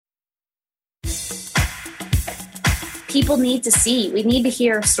people need to see. We need to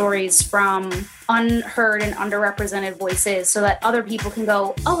hear stories from unheard and underrepresented voices so that other people can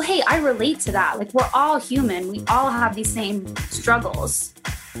go, oh, hey, I relate to that. Like, we're all human. We all have these same struggles.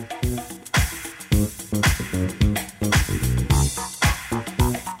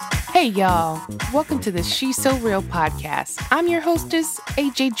 Hey, y'all. Welcome to the She's So Real podcast. I'm your hostess,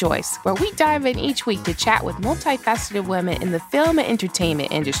 AJ Joyce, where we dive in each week to chat with multifaceted women in the film and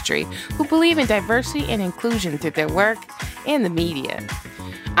entertainment industry who believe in diversity and inclusion through their work and the media.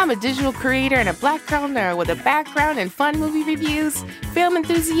 I'm a digital creator and a Black girl nerd with a background in fun movie reviews, film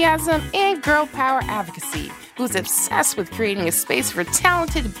enthusiasm, and girl power advocacy, who's obsessed with creating a space for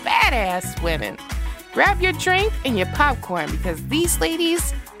talented, badass women. Grab your drink and your popcorn because these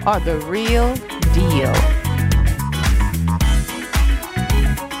ladies are the real deal.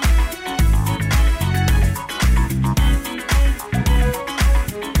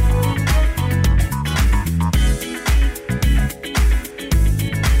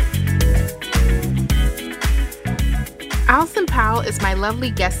 Allison Powell is my lovely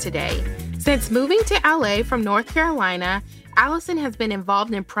guest today. Since moving to LA from North Carolina, Allison has been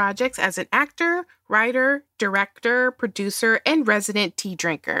involved in projects as an actor, writer, director, producer, and resident tea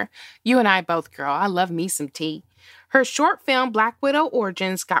drinker. You and I both, girl. I love me some tea. Her short film, Black Widow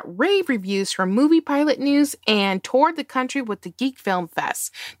Origins, got rave reviews from Movie Pilot News and toured the country with the Geek Film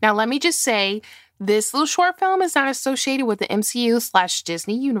Fest. Now, let me just say, this little short film is not associated with the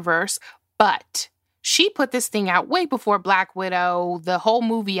MCU/Disney universe, but she put this thing out way before Black Widow, the whole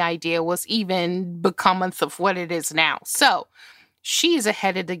movie idea, was even becometh of what it is now. So she's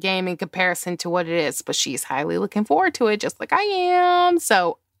ahead of the game in comparison to what it is, but she's highly looking forward to it, just like I am.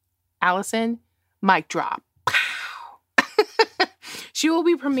 So, Allison, mic drop. She will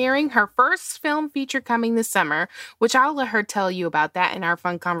be premiering her first film feature coming this summer, which I'll let her tell you about that in our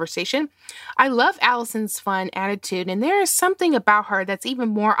fun conversation. I love Allison's fun attitude, and there is something about her that's even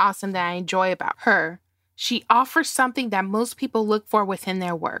more awesome that I enjoy about her. She offers something that most people look for within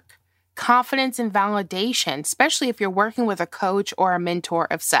their work: confidence and validation, especially if you're working with a coach or a mentor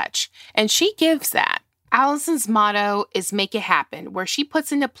of such. And she gives that. Allison's motto is make it happen, where she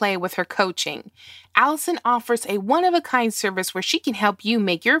puts into play with her coaching. Allison offers a one-of-a-kind service where she can help you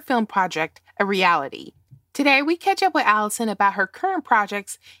make your film project a reality. Today, we catch up with Allison about her current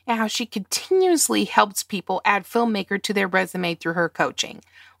projects and how she continuously helps people add filmmaker to their resume through her coaching.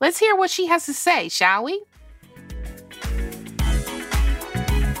 Let's hear what she has to say, shall we?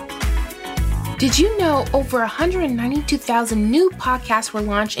 Did you know over 192,000 new podcasts were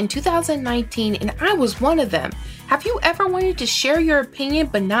launched in 2019, and I was one of them? Have you ever wanted to share your opinion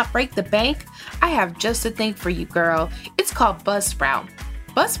but not break the bank? I have just a thing for you, girl. It's called Buzzsprout.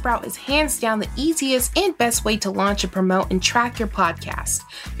 Buzzsprout is hands down the easiest and best way to launch and promote and track your podcast.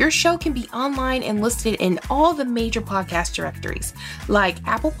 Your show can be online and listed in all the major podcast directories like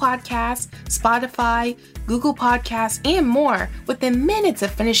Apple Podcasts, Spotify, Google Podcasts, and more within minutes of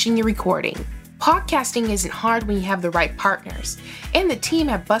finishing your recording. Podcasting isn't hard when you have the right partners, and the team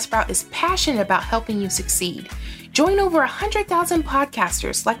at Buzzsprout is passionate about helping you succeed. Join over 100,000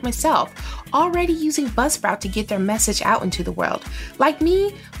 podcasters like myself already using Buzzsprout to get their message out into the world. Like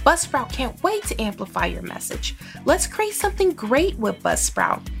me, Buzzsprout can't wait to amplify your message. Let's create something great with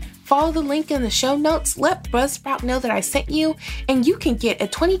Buzzsprout. Follow the link in the show notes, let Buzzsprout know that I sent you, and you can get a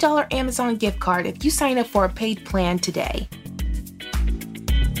 $20 Amazon gift card if you sign up for a paid plan today.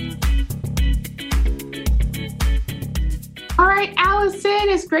 All right, Allison,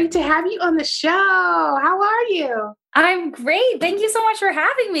 it's great to have you on the show. How are you? I'm great. Thank you so much for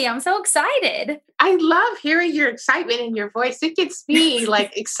having me. I'm so excited. I love hearing your excitement in your voice. It gets me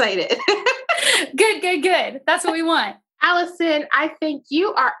excited. Good. That's what we want. Allison, I think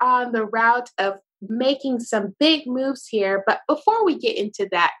you are on the route of making some big moves here. But before we get into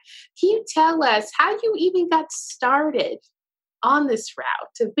that, can you tell us how you even got started on this route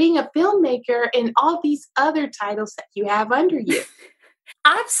to being a filmmaker and all these other titles that you have under you?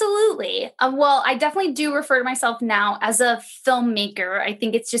 Absolutely. Well, I definitely do refer to myself now as a filmmaker. I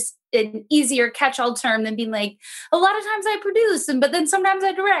think it's just an easier catch-all term than being like, a lot of times I produce, but then sometimes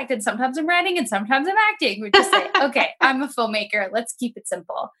I direct, and sometimes I'm writing, and sometimes I'm acting. We just say, okay, I'm a filmmaker. Let's keep it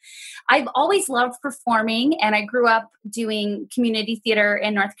simple. I've always loved performing, and I grew up doing community theater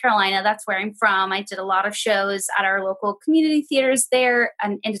in North Carolina. That's where I'm from. I did a lot of shows at our local community theaters there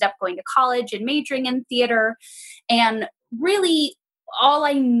and ended up going to college and majoring in theater. And really, all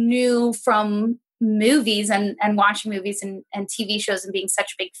I knew from movies and watching movies and TV shows and being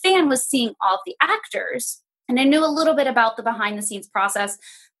such a big fan was seeing all of the actors. And I knew a little bit about the behind the scenes process,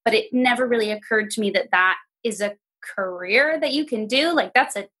 but it never really occurred to me that that is a career that you can do. Like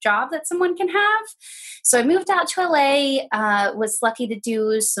that's a job that someone can have. So I moved out to LA, was lucky to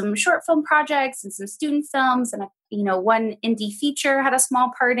do some short film projects and some student films and, one indie feature had a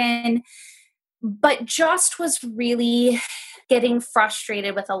small part in, but just was really getting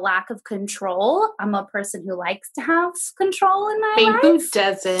frustrated with a lack of control. I'm a person who likes to have control in my life. Who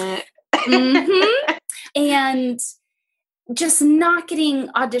doesn't? Mm-hmm. And just not getting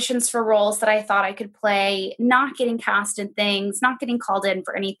auditions for roles that I thought I could play, not getting cast in things, not getting called in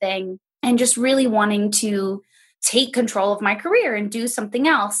for anything, and just really wanting to take control of my career and do something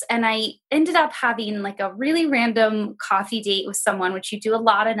else. And I ended up having like a really random coffee date with someone, which you do a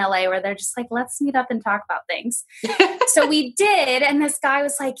lot in LA, where they're just like, let's meet up and talk about things. So we did. And this guy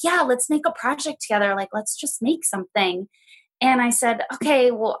was like, yeah, let's make a project together. Like, let's just make something. And I said,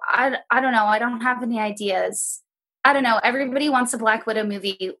 okay, well, I don't know. I don't have any ideas. I don't know. Everybody wants a Black Widow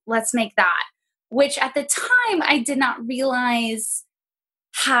movie. Let's make that. Which at the time, I did not realize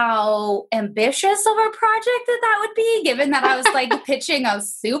how ambitious of a project that would be, given that I was like pitching a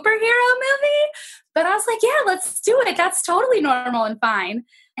superhero movie. But I was like, yeah, let's do it. That's totally normal and fine.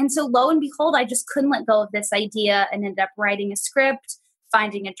 And so lo and behold, I just couldn't let go of this idea and ended up writing a script,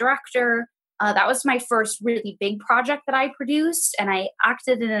 finding a director. That was my first really big project that I produced, and I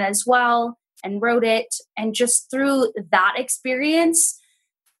acted in it as well and wrote it. And just through that experience,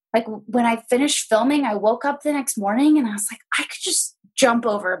 like when I finished filming, I woke up the next morning and I was like, I could just jump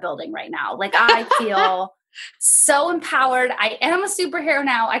over a building right now. Like I feel so empowered. I am a superhero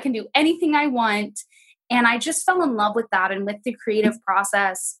now. I can do anything I want. And I just fell in love with that and with the creative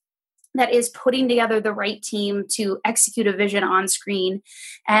process that is putting together the right team to execute a vision on screen.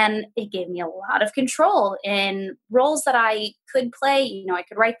 And it gave me a lot of control in roles that I could play. I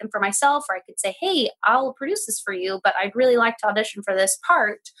could write them for myself, or I could say, hey, I'll produce this for you, but I'd really like to audition for this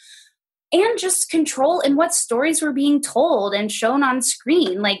part. And just control in what stories were being told and shown on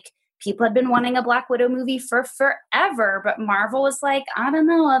screen. Like people had been wanting a Black Widow movie for forever, but Marvel was like, I don't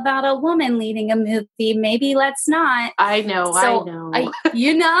know about a woman leading a movie. Maybe let's not. I know.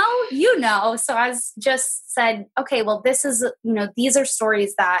 So I just said, okay, well, this is, these are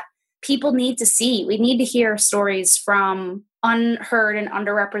stories that people need to see. We need to hear stories from unheard and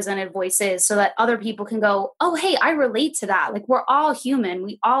underrepresented voices so that other people can go, oh, hey, I relate to that. Like we're all human.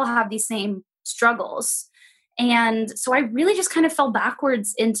 We all have these same struggles. And so I really just kind of fell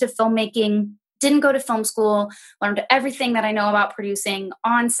backwards into filmmaking, didn't go to film school, learned everything that I know about producing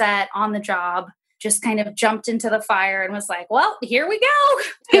on set, on the job, just kind of jumped into the fire and was like, well, here we go.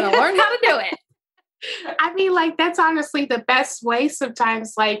 Gonna learn how to do it. I mean, like, that's honestly the best way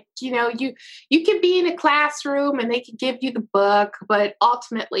sometimes. Like, you can be in a classroom and they can give you the book, but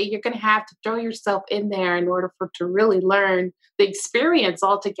ultimately you're going to have to throw yourself in there in order to really learn the experience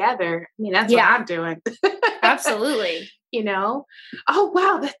altogether. I mean, that's what I'm doing. Absolutely. Oh,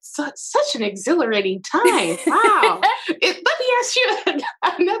 wow, that's such an exhilarating time. Wow. Let me ask you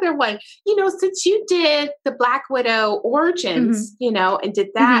another one. Since you did the Black Widow Origins, and did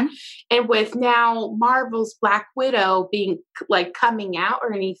that, and with now Marvel's Black Widow being like coming out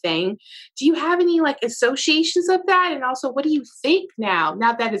or anything, do you have any like associations of that? And also, what do you think now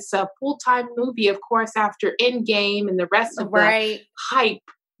that it's a full-time movie, of course, after Endgame and the rest of the hype,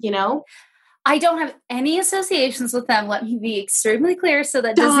 I don't have any associations with them. Let me be extremely clear so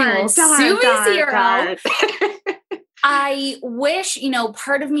that Disney will sue me zero. I wish,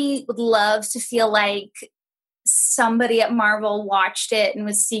 part of me would love to feel like somebody at Marvel watched it and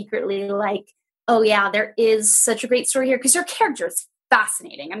was secretly like, oh yeah, there is such a great story here. Because her character is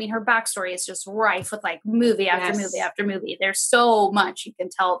fascinating. I mean, her backstory is just rife with like movie after movie after movie. There's so much you can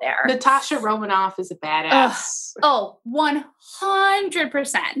tell there. Natasha Romanoff is a badass. 100%.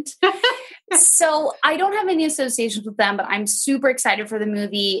 So I don't have any associations with them, but I'm super excited for the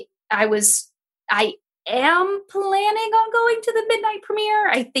movie. I am planning on going to the midnight premiere.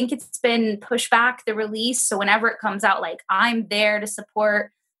 I think it's been pushed back, the release. So whenever it comes out, like I'm there to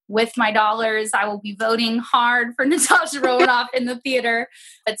support with my dollars. I will be voting hard for Natasha Romanoff in the theater.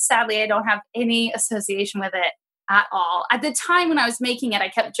 But sadly, I don't have any association with it at all. At the time when I was making it, I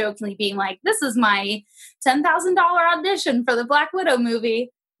kept jokingly being like, this is my $10,000 audition for the Black Widow movie.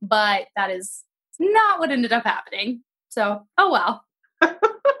 But that is not what ended up happening. So, oh well.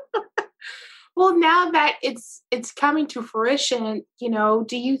 Well, now that it's coming to fruition,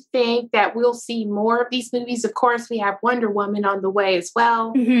 do you think that we'll see more of these movies? Of course, we have Wonder Woman on the way as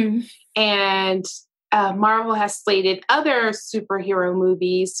well. Mm-hmm. And Marvel has slated other superhero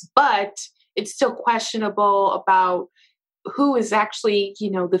movies, but it's still questionable about who is actually,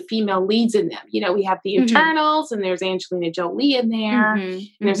 the female leads in them. We have the Eternals and there's Angelina Jolie in there. And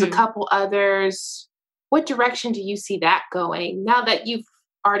there's a couple others. what direction do you see that going now that you've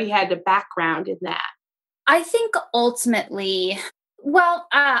already had a background in that? I think ultimately,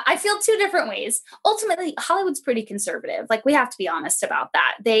 I feel two different ways. Ultimately, Hollywood's pretty conservative. Like, we have to be honest about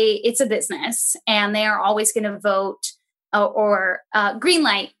that. It's a business, and they are always going to vote or green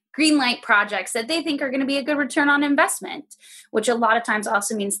light projects that they think are going to be a good return on investment, which a lot of times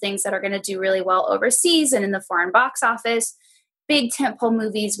also means things that are going to do really well overseas and in the foreign box office. Big tentpole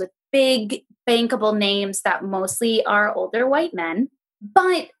movies with big bankable names that mostly are older white men.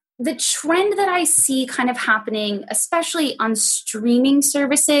 But the trend that I see kind of happening, especially on streaming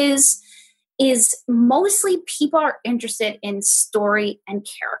services, is mostly people are interested in story and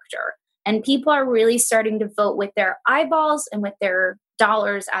character. And people are really starting to vote with their eyeballs and with their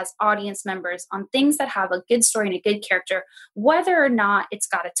dollars as audience members on things that have a good story and a good character, whether or not it's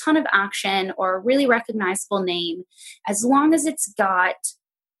got a ton of action or a really recognizable name. As long as it's got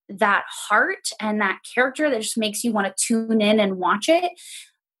that heart and that character that just makes you want to tune in and watch it,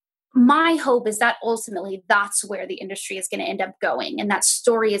 my hope is that ultimately that's where the industry is going to end up going. And that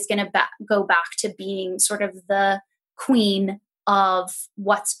story is going to go back to being sort of the queen of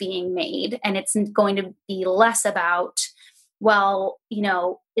what's being made. And it's going to be less about,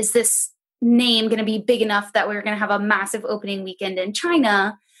 is this name going to be big enough that we're going to have a massive opening weekend in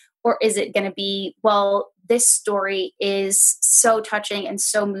China? Or is it going to be, this story is so touching and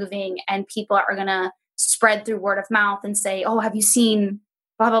so moving, and people are going to spread through word of mouth and say, oh, have you seen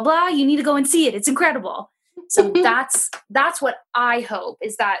blah, blah, blah? You need to go and see it. It's incredible. So that's what I hope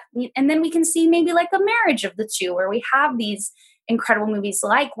is that. And then we can see maybe like a marriage of the two, where we have these incredible movies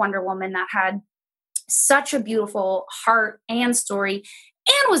like Wonder Woman that had such a beautiful heart and story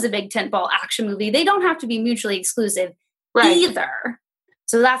and was a big tentpole action movie. They don't have to be mutually exclusive either.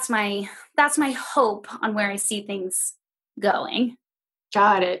 So that's my hope on where I see things going.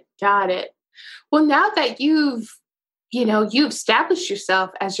 Got it. Well, now that you've established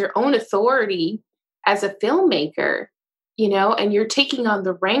yourself as your own authority as a filmmaker, and you're taking on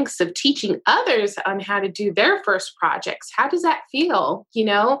the ranks of teaching others on how to do their first projects. How does that feel?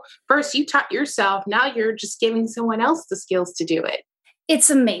 First you taught yourself, now you're just giving someone else the skills to do it. It's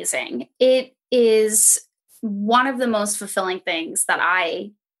amazing. It is one of the most fulfilling things that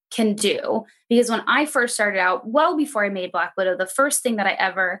I can do, because when I first started out, well before I made Black Widow, the first thing that I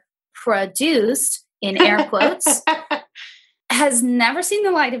ever produced, in air quotes, has never seen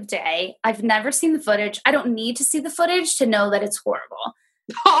the light of day. I've never seen the footage. I don't need to see the footage to know that it's horrible.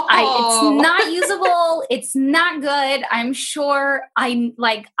 It's not usable. It's not good. I'm sure. I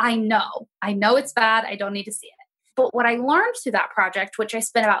know it's bad. I don't need to see it. But what I learned through that project, which I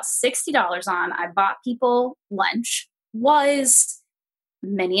spent about $60 on, I bought people lunch, was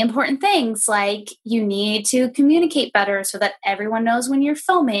many important things. Like, you need to communicate better so that everyone knows when you're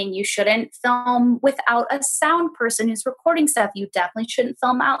filming. You shouldn't film without a sound person who's recording stuff. You definitely shouldn't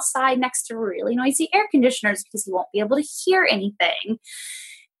film outside next to really noisy air conditioners, because you won't be able to hear anything.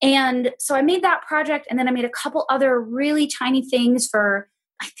 And so I made that project, and then I made a couple other really tiny things for,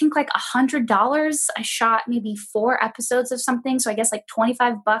 I think, like $100. I shot maybe 4 episodes of something. So I guess like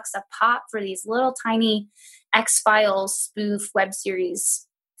 $25 a pop for these little tiny X-Files spoof web series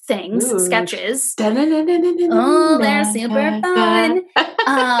things, sketches. Oh, they're super fun.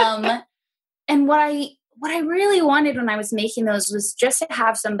 And what I really wanted when I was making those was just to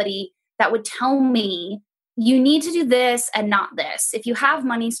have somebody that would tell me, you need to do this and not this. If you have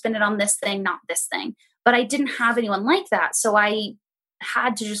money, spend it on this thing, not this thing. But I didn't have anyone like that. So I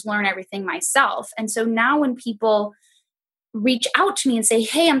had to just learn everything myself. And so now when people reach out to me and say,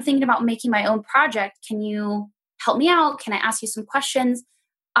 hey, I'm thinking about making my own project, can you help me out? Can I ask you some questions?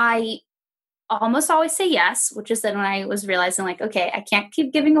 I almost always say yes, which is then when I was realizing, like, okay, I can't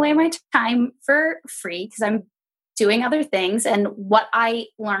keep giving away my time for free because I'm doing other things, and what I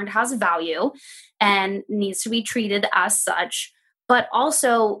learned has value and needs to be treated as such. But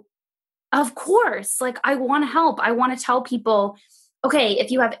also, of course, like, I want to help. I want to tell people, okay,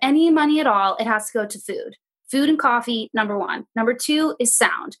 if you have any money at all, it has to go to food and coffee, number 1. Number 2 is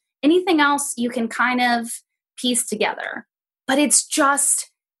sound. Anything else you can kind of piece together. But it's just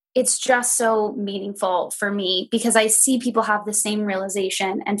so meaningful for me, because I see people have the same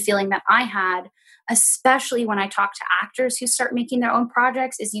realization and feeling that I had, especially when I talk to actors who start making their own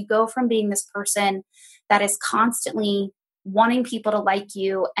projects, is you go from being this person that is constantly wanting people to like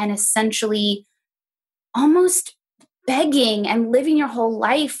you and essentially almost begging and living your whole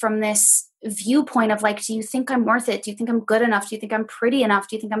life from this viewpoint of like, do you think I'm worth it? Do you think I'm good enough? Do you think I'm pretty enough?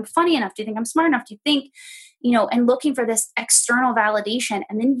 Do you think I'm funny enough? Do you think I'm smart enough? Do you think, and looking for this external validation.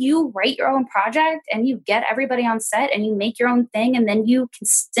 And then you write your own project and you get everybody on set and you make your own thing. And then you can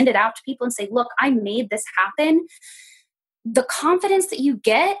send it out to people and say, look, I made this happen. The confidence that you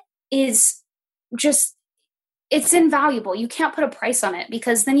get is just, it's invaluable. You can't put a price on it,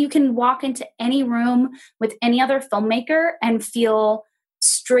 because then you can walk into any room with any other filmmaker and feel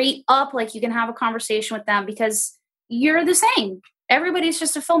straight up like you can have a conversation with them, because you're the same. Everybody's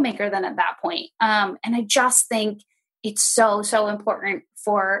just a filmmaker then at that point. And I just think it's so, so important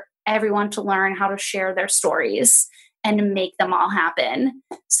for everyone to learn how to share their stories and to make them all happen.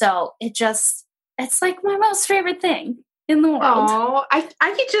 So it's like my most favorite thing in the world. Oh, I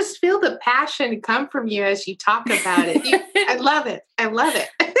could just feel the passion come from you as you talk about it. I love it. I love it.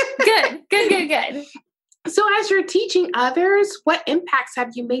 Good. So as you're teaching others, what impacts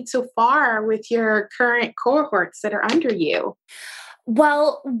have you made so far with your current cohorts that are under you?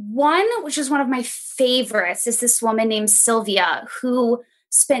 Well, one, which is one of my favorites, is this woman named Sylvia, who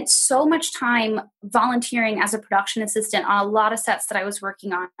spent so much time volunteering as a production assistant on a lot of sets that I was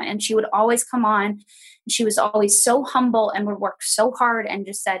working on. And she would always come on, and she was always so humble and would work so hard and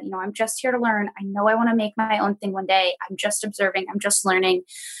just said, I'm just here to learn. I know I want to make my own thing one day. I'm just observing. I'm just learning.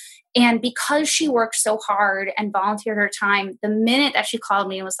 And because she worked so hard and volunteered her time, the minute that she called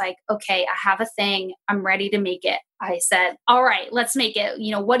me and was like, okay, I have a thing, I'm ready to make it, I said, all right, let's make it.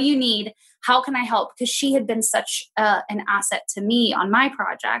 What do you need? How can I help? Because she had been such an asset to me on my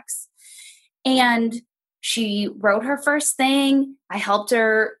projects. And she wrote her first thing. I helped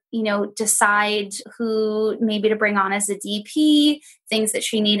her, decide who maybe to bring on as a DP, things that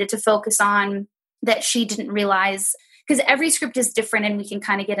she needed to focus on that she didn't realize. Because every script is different, and we can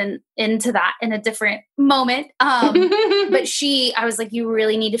kind of get into that in a different moment. But I was like, you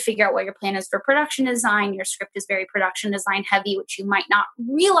really need to figure out what your plan is for production design. Your script is very production design heavy, which you might not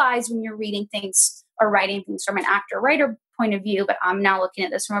realize when you're reading things or writing things from an actor-writer point of view. But I'm now looking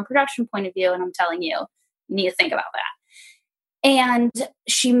at this from a production point of view, and I'm telling you, you need to think about that. And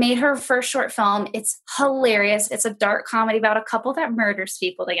she made her first short film. It's hilarious. It's a dark comedy about a couple that murders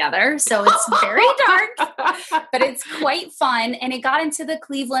people together. So it's very dark, but it's quite fun. And it got into the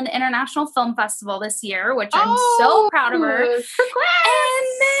Cleveland International Film Festival this year, which I'm so proud of her. Congrats.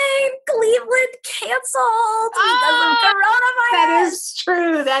 And then Cleveland canceled because of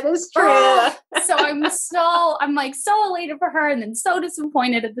coronavirus. That is true. So I'm like so elated for her and then so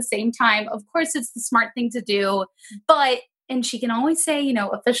disappointed at the same time. Of course, it's the smart thing to do, and she can always say,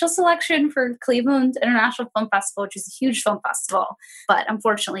 official selection for Cleveland International Film Festival, which is a huge film festival. But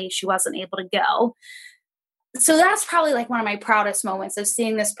unfortunately, she wasn't able to go. So that's probably like one of my proudest moments of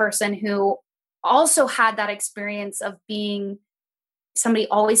seeing this person who also had that experience of being somebody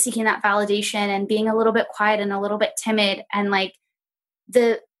always seeking that validation and being a little bit quiet and a little bit timid. And like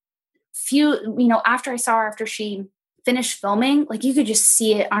the few, after I saw her, after she finished filming, like you could just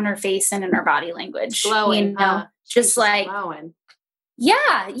see it on her face and in her body language. Glowing. Just like, glowing.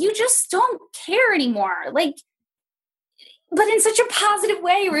 Yeah, you just don't care anymore. Like, but in such a positive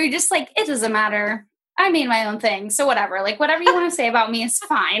way where you're just like, it doesn't matter. I made my own thing. So whatever, like whatever you want to say about me is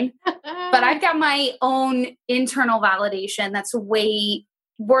fine. But I've got my own internal validation that's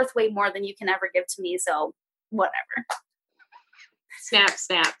worth way more than you can ever give to me. So whatever. Snaps.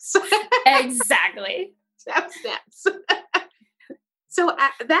 Exactly. Snaps. So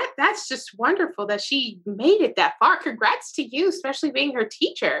that's just wonderful that she made it that far. Congrats to you, especially being her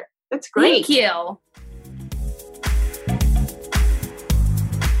teacher. That's great. Thank you. All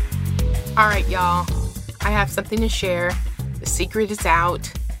right, y'all. I have something to share. The secret is out.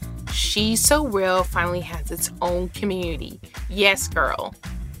 She's So Real finally has its own community. Yes, girl.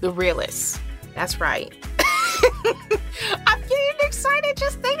 The Realists. That's right. I'm getting excited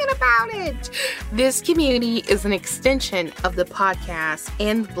just thinking about it. This community is an extension of the podcast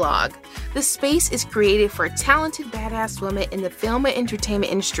and the blog. The space is created for talented, badass women in the film and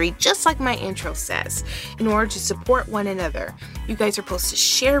entertainment industry, just like my intro says, in order to support one another. You guys are supposed to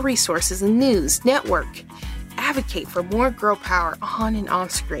share resources and news, network, advocate for more girl power on and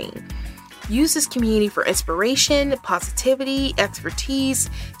off screen. Use this community for inspiration, positivity, expertise,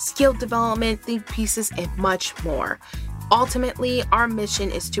 skill development, think pieces, and much more. Ultimately, our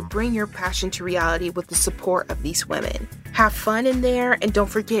mission is to bring your passion to reality with the support of these women. Have fun in there, and don't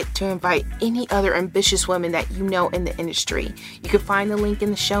forget to invite any other ambitious women that you know in the industry. You can find the link in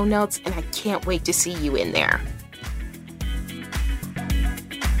the show notes, and I can't wait to see you in there.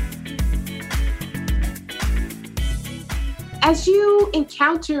 As you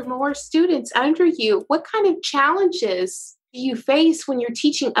encounter more students under you, what kind of challenges you face when you're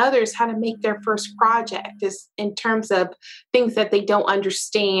teaching others how to make their first project, is in terms of things that they don't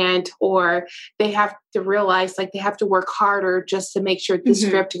understand, or they have to realize like they have to work harder just to make sure this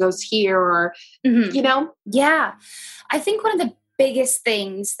script goes here, or, you know? Yeah. I think one of the biggest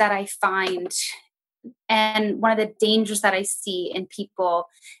things that I find, and one of the dangers that I see in people,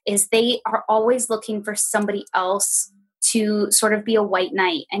 is they are always looking for somebody else to sort of be a white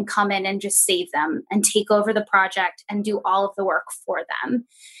knight and come in and just save them and take over the project and do all of the work for them.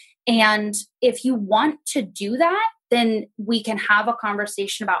 And if you want to do that, then we can have a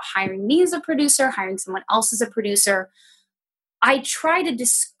conversation about hiring me as a producer, hiring someone else as a producer. I try to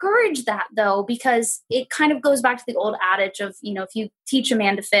discourage that, though, because it kind of goes back to the old adage of, if you teach a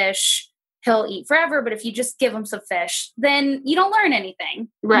man to fish, he'll eat forever. But if you just give him some fish, then you don't learn anything.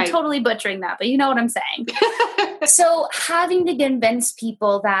 Right. I'm totally butchering that, but you know what I'm saying. So having to convince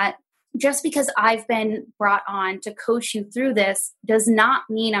people that just because I've been brought on to coach you through this does not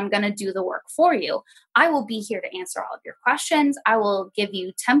mean I'm going to do the work for you. I will be here to answer all of your questions. I will give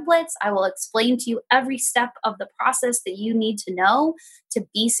you templates. I will explain to you every step of the process that you need to know to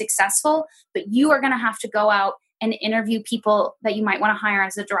be successful. But you are going to have to go out and interview people that you might want to hire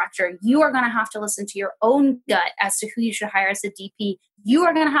as a director. You are going to have to listen to your own gut as to who you should hire as a DP. You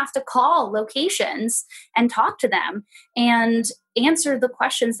are going to have to call locations and talk to them and answer the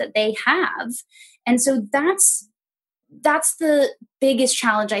questions that they have. And so that's the biggest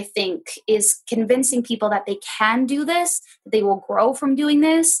challenge, I think, is convincing people that they can do this, that they will grow from doing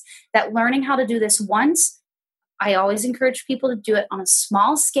this, that learning how to do this once. I always encourage people to do it on a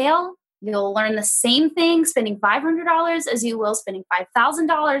small scale. You'll learn the same thing spending $500 as you will spending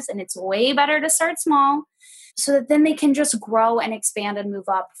 $5,000. And it's way better to start small so that then they can just grow and expand and move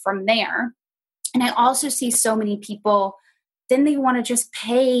up from there. And I also see so many people, then they want to just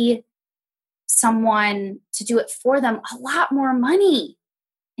pay someone to do it for them a lot more money.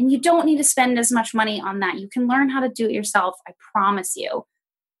 And you don't need to spend as much money on that. You can learn how to do it yourself. I promise you.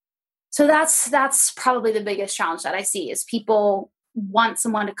 So that's probably the biggest challenge that I see, is people want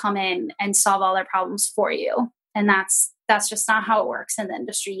someone to come in and solve all their problems for you. And that's just not how it works in the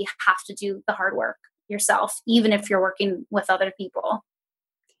industry. You have to do the hard work yourself, even if you're working with other people.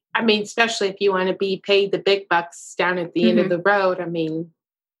 I mean, especially if you want to be paid the big bucks down at the end of the road. I mean,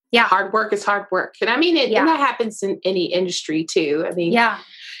 yeah, hard work is hard work. And I mean, and that happens in any industry too. I mean, yeah,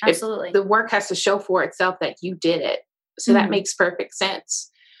 absolutely. The work has to show for itself that you did it. So that makes perfect sense.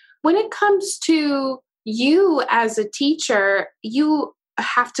 When it comes to you as a teacher, you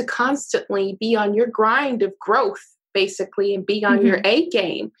have to constantly be on your grind of growth, basically, and be on your A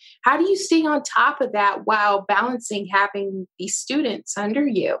game. How do you stay on top of that while balancing having these students under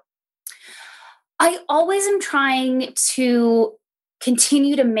you? I always am trying to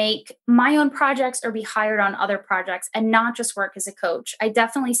continue to make my own projects or be hired on other projects and not just work as a coach. I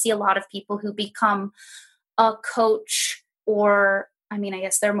definitely see a lot of people who become a coach, or, I mean, I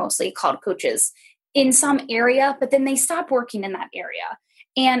guess they're mostly called coaches in some area, but then they stop working in that area.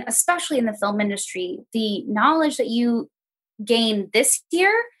 And especially in the film industry, the knowledge that you gain this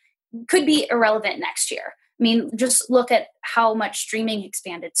year could be irrelevant next year. I mean, just look at how much streaming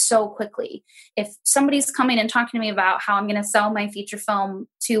expanded so quickly. If somebody's coming and talking to me about how I'm going to sell my feature film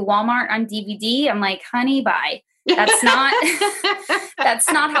to Walmart on DVD, I'm like, honey, bye. That's not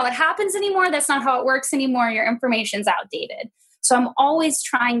how it happens anymore. That's not how it works anymore. Your information's outdated. So I'm always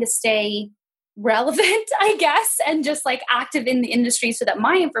trying to stay relevant, I guess, and just like active in the industry so that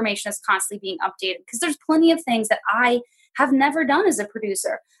my information is constantly being updated, because there's plenty of things that I have never done as a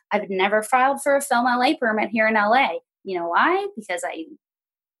producer. I've never filed for a Film LA permit here in LA. You know why? Because I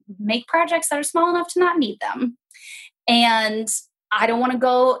make projects that are small enough to not need them. And I don't want to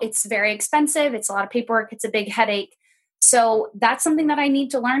go. It's very expensive. It's a lot of paperwork. It's a big headache. So that's something that I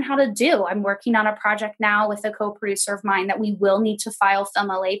need to learn how to do. I'm working on a project now with a co-producer of mine that we will need to file Film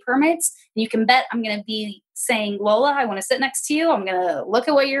LA permits. You can bet I'm going to be saying, Lola, I want to sit next to you. I'm going to look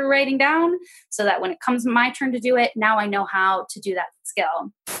at what you're writing down so that when it comes my turn to do it, now I know how to do that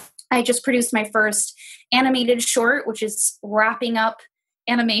skill. I just produced my first animated short, which is wrapping up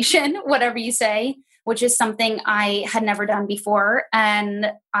animation, whatever you say, which is something I had never done before.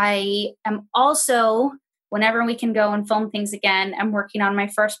 And I am also, whenever we can go and film things again, I'm working on my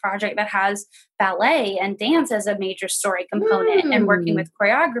first project that has ballet and dance as a major story component and working with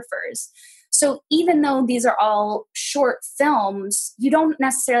choreographers. So even though these are all short films, you don't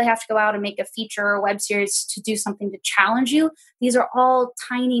necessarily have to go out and make a feature or web series to do something to challenge you. These are all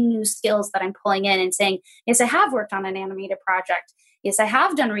tiny new skills that I'm pulling in and saying, yes, I have worked on an animated project. Yes, I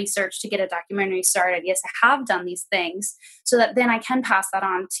have done research to get a documentary started. Yes, I have done these things so that then I can pass that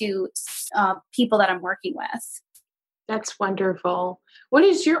on to people that I'm working with. That's wonderful. What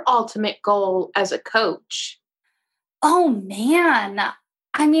is your ultimate goal as a coach? Oh man.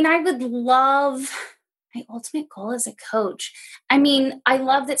 I mean, I would love my ultimate goal as a coach. I mean, I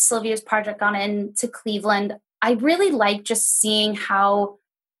love that Sylvia's project got into Cleveland. I really like just seeing how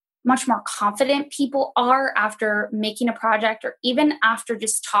much more confident people are after making a project or even after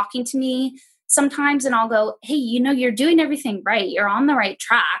just talking to me sometimes. And I'll go, hey, you're doing everything right. You're on the right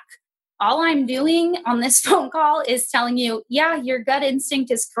track. All I'm doing on this phone call is telling you, yeah, your gut instinct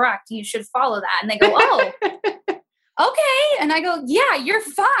is correct. You should follow that. And they go, oh, okay. And I go, yeah, you're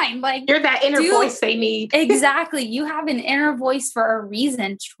fine. Like, you're that inner voice they need. Exactly. You have an inner voice for a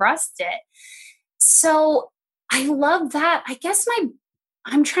reason. Trust it. So I love that. I guess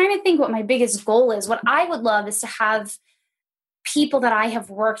I'm trying to think what my biggest goal is. What I would love is to have people that I have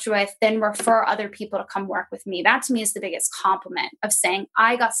worked with then refer other people to come work with me. That to me is the biggest compliment of saying,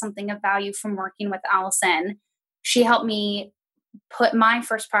 I got something of value from working with Allison. She helped me put my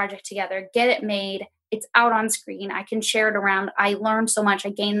first project together, get it made. It's out on screen. I can share it around. I learned so much.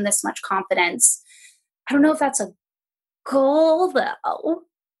 I gained this much confidence. I don't know if that's a goal though,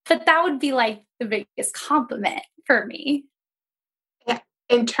 but that would be like the biggest compliment for me.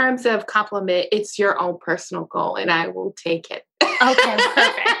 In terms of compliment, it's your own personal goal and I will take it. Okay,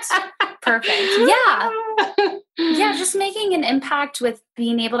 perfect. Yeah. Yeah, just making an impact with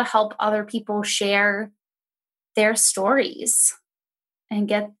being able to help other people share their stories and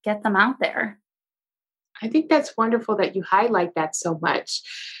get them out there. I think that's wonderful that you highlight that so much.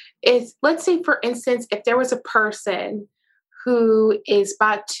 Let's say, for instance, if there was a person who is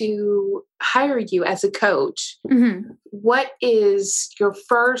about to hire you as a coach, mm-hmm. What is your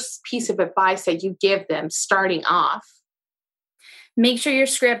first piece of advice that you give them starting off? Make sure your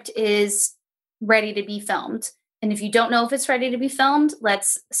script is ready to be filmed. And if you don't know if it's ready to be filmed,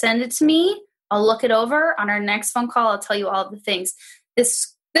 let's send it to me. I'll look it over. On our next phone call, I'll tell you all of the things.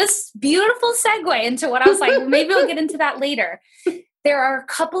 This beautiful segue into what I was like, maybe we'll get into that later. There are a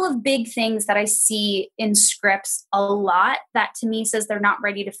couple of big things that I see in scripts a lot that to me says they're not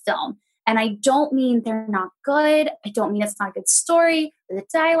ready to film. And I don't mean they're not good. I don't mean it's not a good story, or the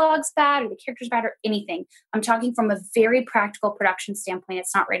dialogue's bad, or the character's bad, or anything. I'm talking from a very practical production standpoint.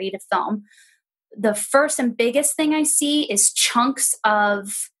 It's not ready to film. The first and biggest thing I see is chunks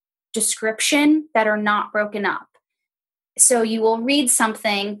of description that are not broken up. So you will read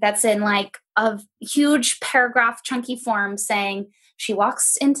something that's in like a huge paragraph, chunky form saying, she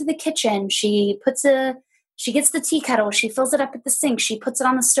walks into the kitchen, she gets the tea kettle, she fills it up at the sink, she puts it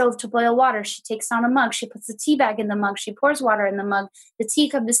on the stove to boil water, she takes down a mug, she puts the tea bag in the mug, she pours water in the mug, the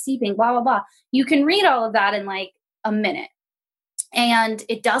teacup is steeping, blah, blah, blah. You can read all of that in like a minute. And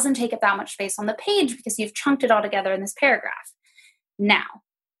it doesn't take up that much space on the page because you've chunked it all together in this paragraph. Now,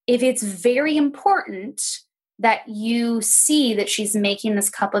 if it's very important that you see that she's making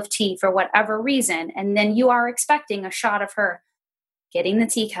this cup of tea for whatever reason, and then you are expecting a shot of her getting the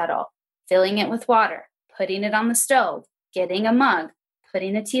tea kettle, filling it with water, putting it on the stove, getting a mug,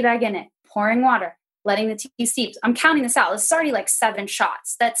 putting a tea bag in it, pouring water, letting the tea steep. I'm counting this out. This is already like 7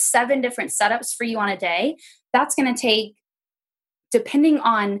 shots. That's 7 different setups for you on a day. That's going to take, depending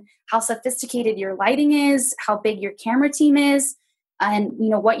on how sophisticated your lighting is, how big your camera team is, and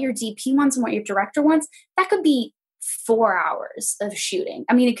what your DP wants and what your director wants, that could be 4 hours of shooting.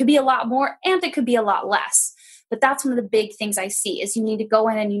 I mean, it could be a lot more and it could be a lot less. But that's one of the big things I see is you need to go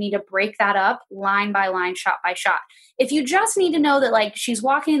in and you need to break that up line by line, shot by shot. If you just need to know that like she's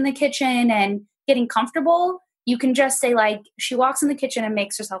walking in the kitchen and getting comfortable, you can just say like she walks in the kitchen and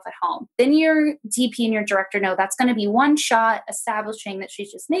makes herself at home. Then your DP and your director know that's going to be one shot establishing that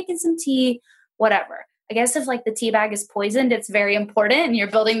she's just making some tea, whatever. I guess if like the tea bag is poisoned, it's very important and you're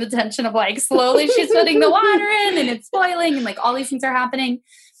building the tension of like slowly she's putting the water in and it's boiling and like all these things are happening.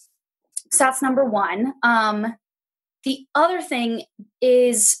 So that's number one. The other thing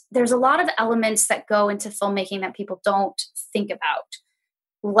is there's a lot of elements that go into filmmaking that people don't think about,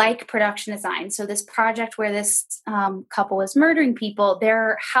 like production design. So this project where this couple was murdering people,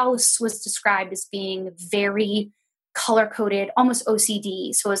 their house was described as being very color-coded, almost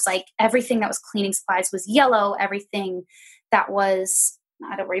OCD. So it was like everything that was cleaning supplies was yellow. Everything that was,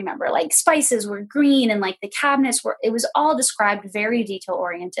 I don't remember, like spices were green and like the cabinets were, it was all described very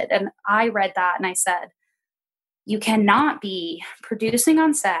detail-oriented. And I read that and I said, you cannot be producing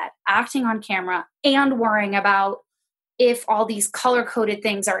on set, acting on camera, and worrying about if all these color-coded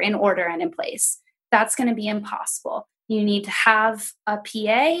things are in order and in place. That's going to be impossible. You need to have a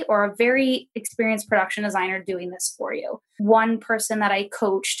PA or a very experienced production designer doing this for you. One person that I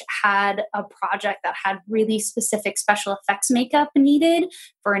coached had a project that had really specific special effects makeup needed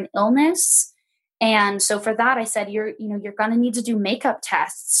for an illness. And so for that, I said, you're going to need to do makeup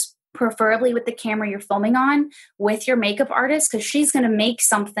tests, preferably with the camera you're filming on with your makeup artist, because she's going to make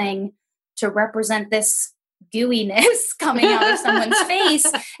something to represent this gooiness coming out of someone's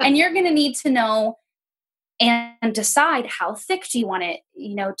face. And you're going to need to know and decide how thick do you want it?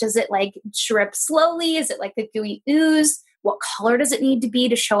 Does it like drip slowly? Is it like the gooey ooze? What color does it need to be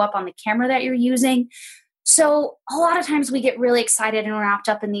to show up on the camera that you're using? So a lot of times we get really excited and wrapped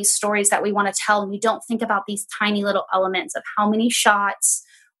up in these stories that we want to tell, and we don't think about these tiny little elements of how many shots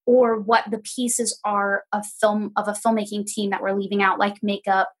or what the pieces are of a filmmaking team that we're leaving out, like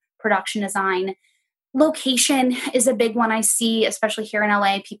makeup, production design. Location is a big one I see, especially here in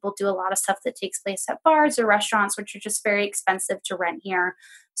LA. People do a lot of stuff that takes place at bars or restaurants, which are just very expensive to rent here.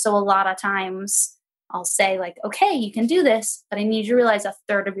 So a lot of times I'll say like, okay, you can do this, but I need you to realize a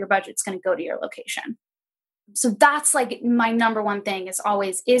third of your budget's going to go to your location. So that's like my number one thing is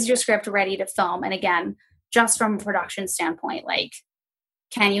always, is your script ready to film? And again, just from a production standpoint, like,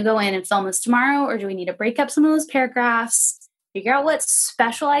 can you go in and film this tomorrow? Or do we need to break up some of those paragraphs, figure out what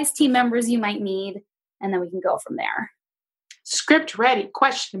specialized team members you might need, and then we can go from there. Script ready, ?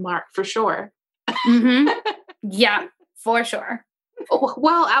 For sure. Mm-hmm. Yeah, for sure.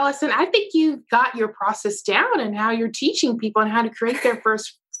 Well, Allison, I think you've got your process down and how you're teaching people on how to create their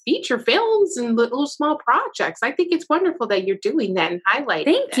first feature films and little small projects. I think it's wonderful that you're doing that and highlighting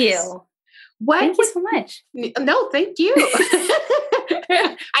Thank you. Thank you so much. No, thank you.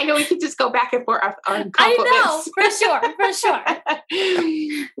 I know we could just go back and forth on compliments. I know, for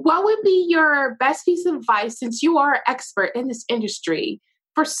sure. What would be your best piece of advice, since you are an expert in this industry,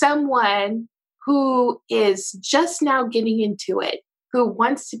 for someone who is just now getting into it, who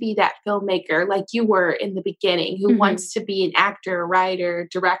wants to be that filmmaker like you were in the beginning, who wants to be an actor, writer,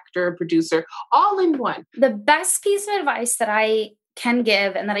 director, producer, all in one? The best piece of advice that I can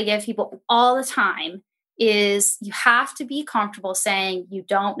give and that I give people all the time is you have to be comfortable saying you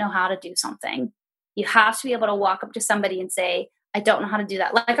don't know how to do something. You have to be able to walk up to somebody and say, I don't know how to do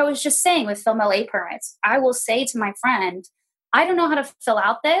that. Like I was just saying with Film LA permits, I will say to my friend, I don't know how to fill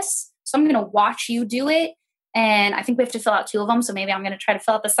out this, so I'm going to watch you do it. And I think we have to fill out 2 of them. So maybe I'm going to try to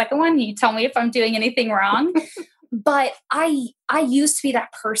fill out the second one. You tell me if I'm doing anything wrong. But I used to be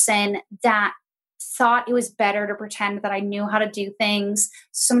that person that thought it was better to pretend that I knew how to do things.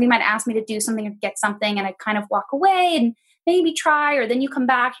 Somebody might ask me to do something or get something, and I'd kind of walk away and maybe try, or then you come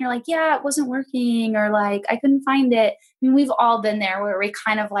back and you're like, yeah, it wasn't working, or like, I couldn't find it. I mean, we've all been there where we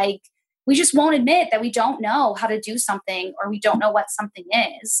kind of like, we just won't admit that we don't know how to do something, or we don't know what something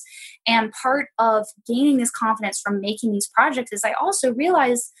is. And part of gaining this confidence from making these projects is I also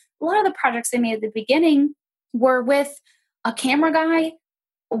realized a lot of the projects I made at the beginning were with a camera guy.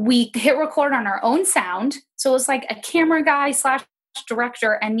 We hit record on our own sound. So it was like a camera guy /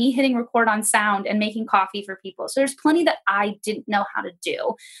 director and me hitting record on sound and making coffee for people. So there's plenty that I didn't know how to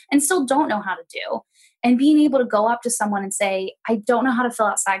do and still don't know how to do. And being able to go up to someone and say, I don't know how to fill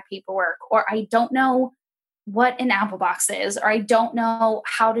out SAG paperwork, or I don't know what an Apple box is, or I don't know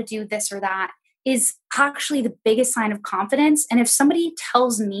how to do this or that, is actually the biggest sign of confidence. And if somebody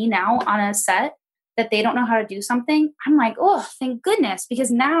tells me now on a set that they don't know how to do something, I'm like, oh, thank goodness,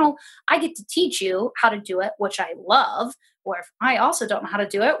 because now I get to teach you how to do it, which I love. Or if I also don't know how to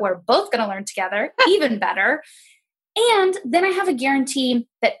do it, we're both going to learn together, even better. And then I have a guarantee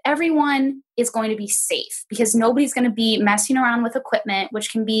that everyone is going to be safe, because nobody's going to be messing around with equipment,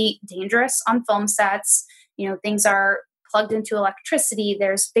 which can be dangerous on film sets. You know, things are plugged into electricity.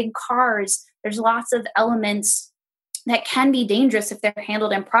 There's big cars. There's lots of elements that can be dangerous if they're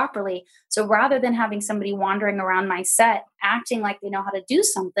handled improperly. So rather than having somebody wandering around my set acting like they know how to do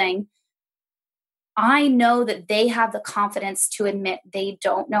something, I know that they have the confidence to admit they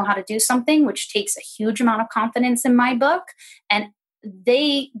don't know how to do something, which takes a huge amount of confidence in my book. And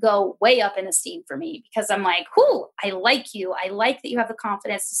they go way up in esteem for me, because I'm like, whoo, I like you. I like that you have the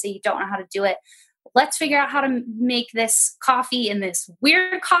confidence to say you don't know how to do it. Let's figure out how to make this coffee in this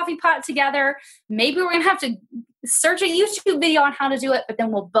weird coffee pot together. Maybe we're going to have to search a YouTube video on how to do it, but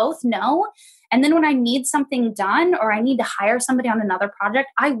then we'll both know. And then when I need something done, or I need to hire somebody on another project,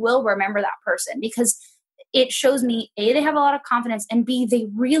 I will remember that person, because it shows me, A, they have a lot of confidence, and B, they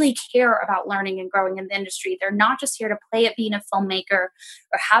really care about learning and growing in the industry. They're not just here to play at being a filmmaker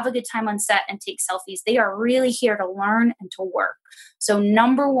or have a good time on set and take selfies. They are really here to learn and to work. So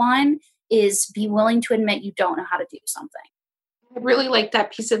number one is be willing to admit you don't know how to do something. I really like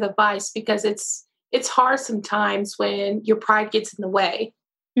that piece of advice, because it's hard sometimes when your pride gets in the way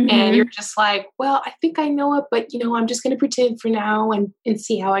And you're just like, well, I think I know it, but, I'm just going to pretend for now and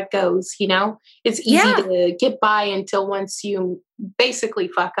see how it goes. It's easy to get by until once you basically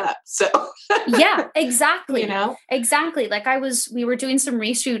fuck up. So yeah, exactly. Exactly. Like we were doing some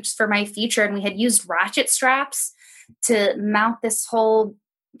reshoots for my feature, and we had used ratchet straps to mount this whole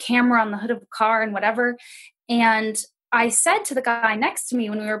camera on the hood of a car and whatever. And I said to the guy next to me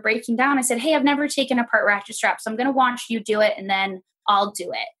when we were breaking down, I said, hey, I've never taken apart ratchet straps. So I'm going to watch you do it, and then I'll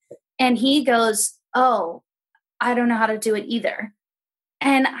do it. And he goes, oh, I don't know how to do it either.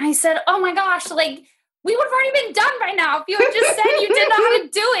 And I said, oh my gosh, like we would have already been done by now. If you had just said you didn't know how to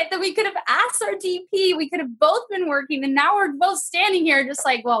do it, then we could have asked our DP. We could have both been working. And now we're both standing here just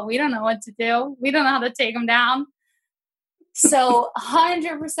like, well, we don't know what to do. We don't know how to take them down. So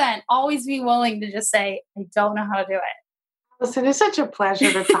 100% always be willing to just say, I don't know how to do it. Listen, it's such a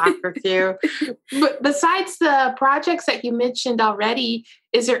pleasure to talk with you. But besides the projects that you mentioned already,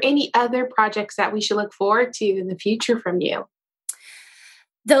 is there any other projects that we should look forward to in the future from you?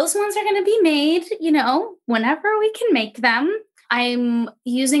 Those ones are going to be made, whenever we can make them. I'm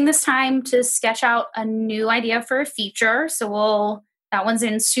using this time to sketch out a new idea for a feature. So that one's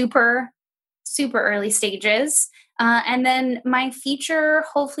in super, super early stages. And then my feature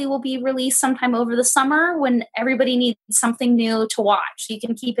hopefully will be released sometime over the summer when everybody needs something new to watch. So you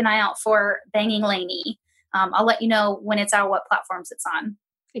can keep an eye out for Banging Laney. I'll let you know when it's out, what platforms it's on.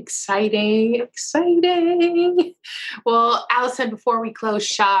 Exciting. Well, Allison, before we close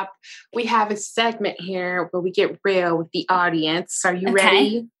shop, we have a segment here where we get real with the audience. Are you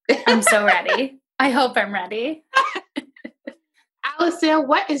ready? I'm so ready. I hope I'm ready. Allison,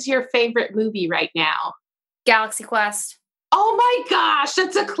 what is your favorite movie right now? Galaxy Quest. Oh my gosh,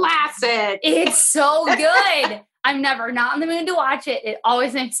 that's a classic. It's so good. I'm never not in the mood to watch it. It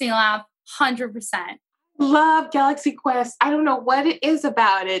always makes me laugh 100%. Love Galaxy Quest. I don't know what it is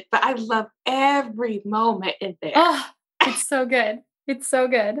about it, but I love every moment in there. Oh, it's so good. It's so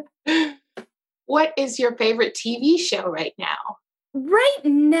good. What is your favorite TV show right now? Right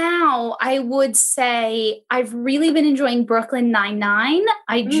now, I would say I've really been enjoying Brooklyn Nine-Nine.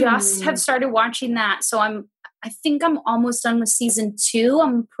 I just have started watching that. So I think I'm almost done with season 2.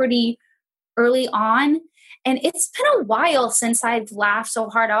 I'm pretty early on. And it's been a while since I've laughed so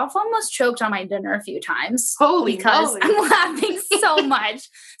hard. I've almost choked on my dinner a few times. Because I'm laughing so much.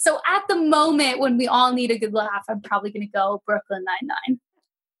 So at the moment when we all need a good laugh, I'm probably going to go Brooklyn Nine-Nine.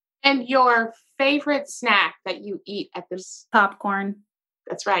 And your favorite snack that you eat at this? Popcorn.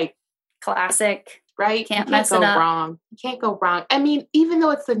 That's right. Classic. Right? Can't mess it up. Wrong. You can't go wrong. I mean, even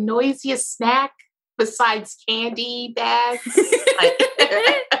though it's the noisiest snack besides candy bags,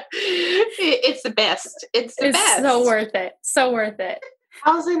 it's the best. It's the best. It's so worth it. So worth it.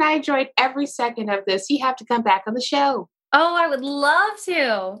 Allison, I enjoyed every second of this. You have to come back on the show. Oh, I would love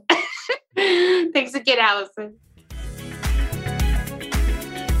to. Thanks again, Allison.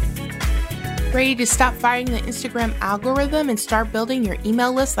 Ready to stop fighting the Instagram algorithm and start building your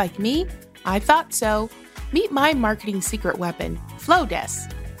email list like me? I thought so. Meet my marketing secret weapon,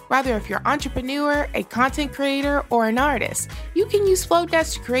 Flowdesk. Whether if you're an entrepreneur, a content creator, or an artist, you can use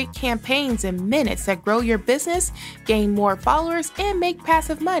Flowdesk to create campaigns in minutes that grow your business, gain more followers, and make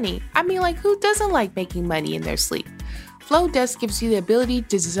passive money. I mean, like, who doesn't like making money in their sleep? Flowdesk gives you the ability to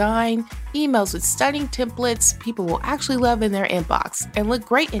design emails with stunning templates people will actually love in their inbox and look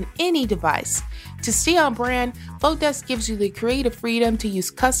great in any device. To stay on brand, Flowdesk gives you the creative freedom to use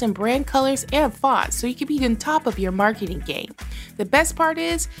custom brand colors and fonts so you can be on top of your marketing game. The best part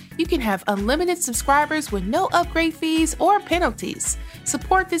is, you can have unlimited subscribers with no upgrade fees or penalties.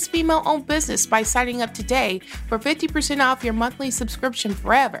 Support this female-owned business by signing up today for 50% off your monthly subscription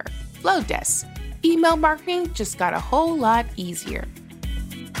forever. Flowdesk. Email marketing just got a whole lot easier.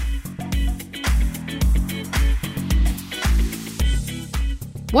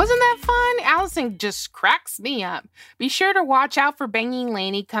 Wasn't that fun? Allison just cracks me up. Be sure to watch out for Banging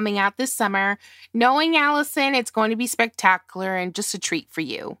Laney coming out this summer. Knowing Allison, it's going to be spectacular and just a treat for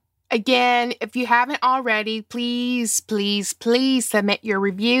you. Again, if you haven't already, please submit your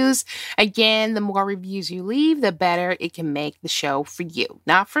reviews. Again, the more reviews you leave, the better it can make the show for you.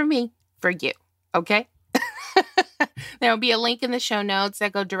 Not for me, for you. Okay? There will be a link in the show notes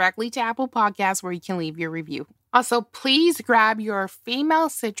that go directly to Apple Podcasts where you can leave your review. Also, please grab your Female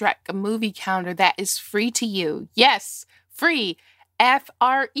Citrek movie calendar that is free to you. Yes, free.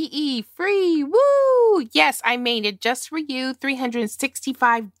 FREE, free, woo! Yes, I made it just for you.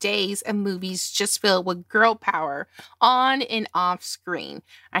 365 days of movies just filled with girl power on and off screen.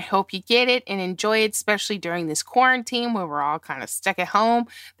 I hope you get it and enjoy it, especially during this quarantine where we're all kind of stuck at home.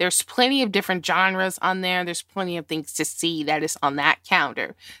 There's plenty of different genres on there. There's plenty of things to see that is on that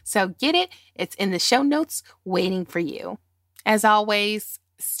calendar. So get it. It's in the show notes waiting for you. As always,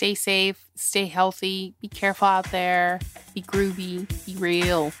 stay safe, stay healthy, be careful out there, be groovy, be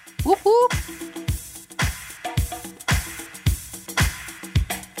real. Whoop whoop!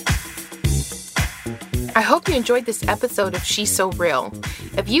 I hope you enjoyed this episode of She's So Real.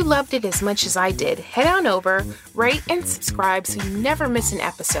 If you loved it as much as I did, head on over, rate, and subscribe so you never miss an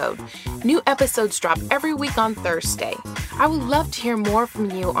episode. New episodes drop every week on Thursday. I would love to hear more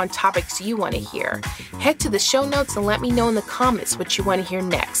from you on topics you want to hear. Head to the show notes and let me know in the comments what you want to hear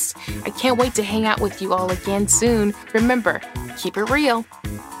next. I can't wait to hang out with you all again soon. Remember, keep it real.